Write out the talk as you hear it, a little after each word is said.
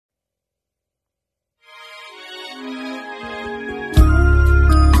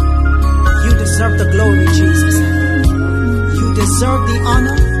glory, Jesus. You deserve the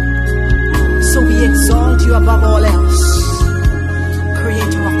honor, so we exalt you above all else.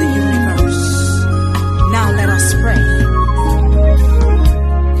 Creator of the universe. Now let us pray.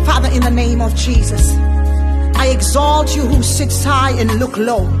 Father, in the name of Jesus, I exalt you who sits high and look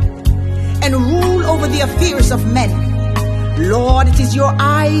low and rule over the affairs of men. Lord, it is your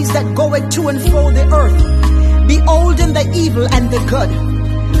eyes that goeth to and fro the earth, beholding the evil and the good.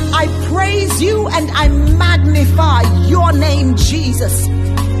 I praise you and I magnify your name, Jesus.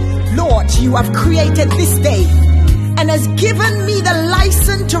 Lord, you have created this day and has given me the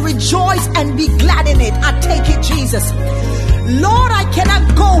license to rejoice and be glad in it. I take it, Jesus. Lord, I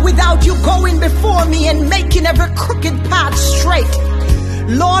cannot go without you going before me and making every crooked path straight.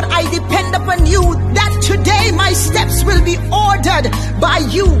 Lord, I depend upon you that today my steps will be ordered by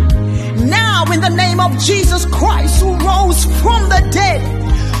you. Now, in the name of Jesus Christ, who rose from the dead,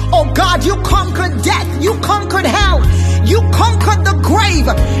 oh God, you conquered death, you conquered hell, you conquered the grave,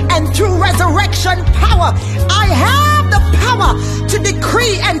 and through resurrection power, I have the power to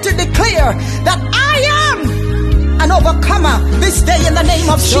decree and to declare that I am an overcomer this day in the name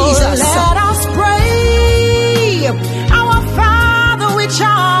of Jesus. Let us pray. Our Father which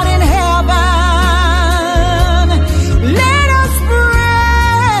art in heaven, let us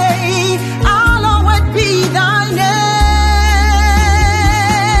pray. Hallowed be thy name.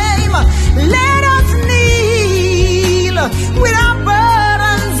 Let us kneel with our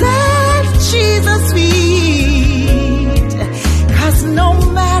burdens at Jesus' feet. 'Cause no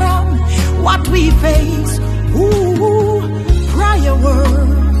matter what we face, prayer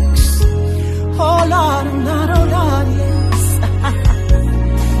works. Oh Lord, oh Lord, yes.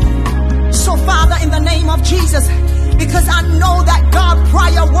 So Father, in the name of Jesus, because I know that God,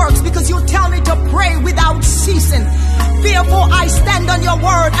 prayer works, because you tell me to pray without ceasing. Therefore I stand on your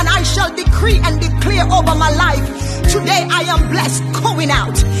word and I shall decree and declare over my life. Today I am blessed going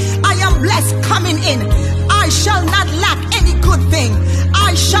out. I am blessed coming in. I shall not lack any good thing.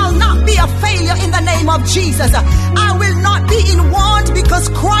 I shall not be a failure in the name of Jesus. I will not be in want because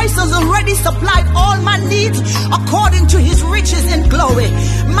Christ has already supplied all my needs according to his riches in glory.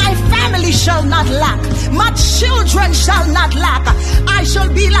 My family shall not lack. My children shall not lack. I shall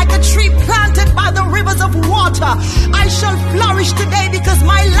be like a tree planted by the rivers of water. I shall flourish today because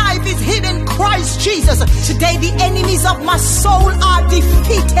my life is hid in Christ Jesus. Today the enemies of my soul are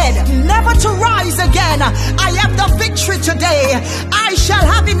defeated, never to rise again. I have the victory today. I shall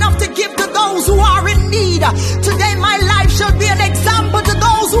have enough to give to those who are in need. Today my life shall be an example to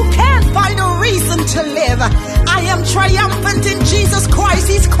those who can't find a reason to live. I am triumphant in Jesus Christ.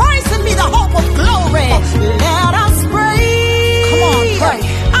 He's Christ in me, the hope of glory. Let us pray. Come on, pray.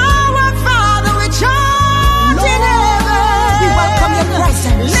 Our Father which art in heaven, we welcome your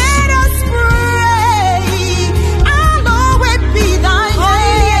presence. Let us pray. Hallowed be thy name.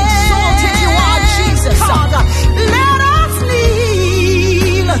 Highly exalted you are, Jesus. Father, let us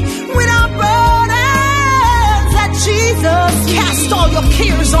kneel with our burdens at Jesus. Cast all your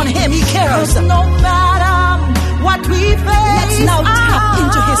cares on him, he cares. No matter what we face, let's now tap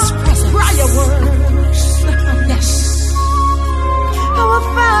into his presence. Prayer works. Yes. Our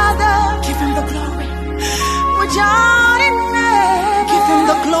Father, give him the glory. Which art in heaven, give him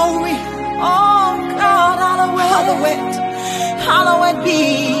the glory. Oh God, hallowed, hallowed be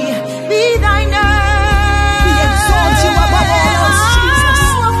thy name. We exalt you above all else, Jesus.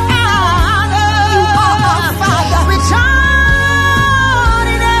 Our Father, you are our Father. Which art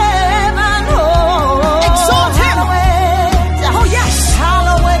in heaven, oh, exalt him. Oh yes,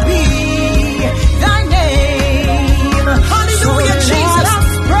 hallowed be thy name. Hallelujah, so Jesus. Let us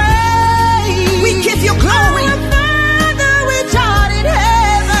pray. We give you glory. Our Father which art in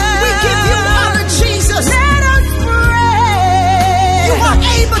heaven, we give you honor, Jesus. Let us pray. You are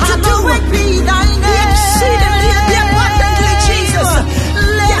able to do it. Be thy name. Exceedingly and abundantly, Jesus.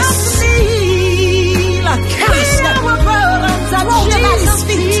 Let us kneel. Cast our burdens at Jesus'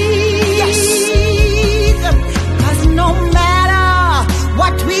 feet. Yes. 'Cause no matter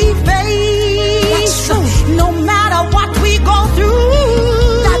what we face, that's true. No matter what we go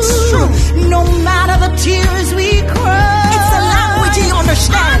through, that's true. No matter the tears we cry, it's a language he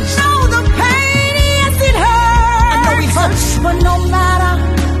understands. I know the pain, yes it hurts. I know it hurts. But no matter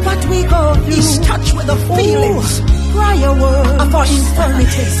what we go through, he's touched with the feelings. Prayer word of our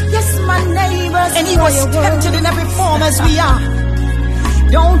infirmities. Yes, my neighbors. And he was tempted in every form as we are.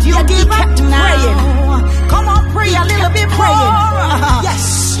 Don't you give up praying. Come on, pray a little bit more. Yes.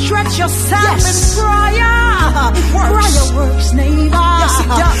 Stretch yourself in prayer. It works. Prayer works, neighbor. Yes, it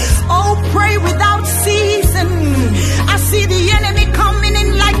does. Oh, pray without ceasing. I see the enemy coming in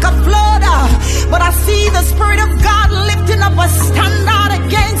like a flood, but I see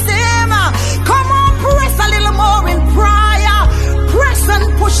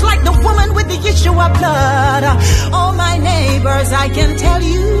Believers, I can tell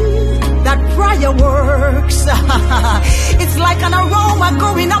you that prayer works. It's like an aroma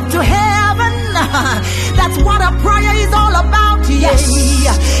going up to heaven. That's what a prayer is all about.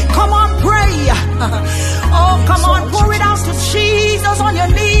 Yes. Come on, pray. Oh, come on, pour it out to Jesus on your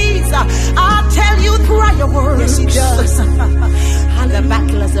knees. I tell you, prayer works. Yes, it does. And the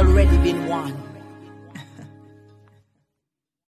battle has already been won.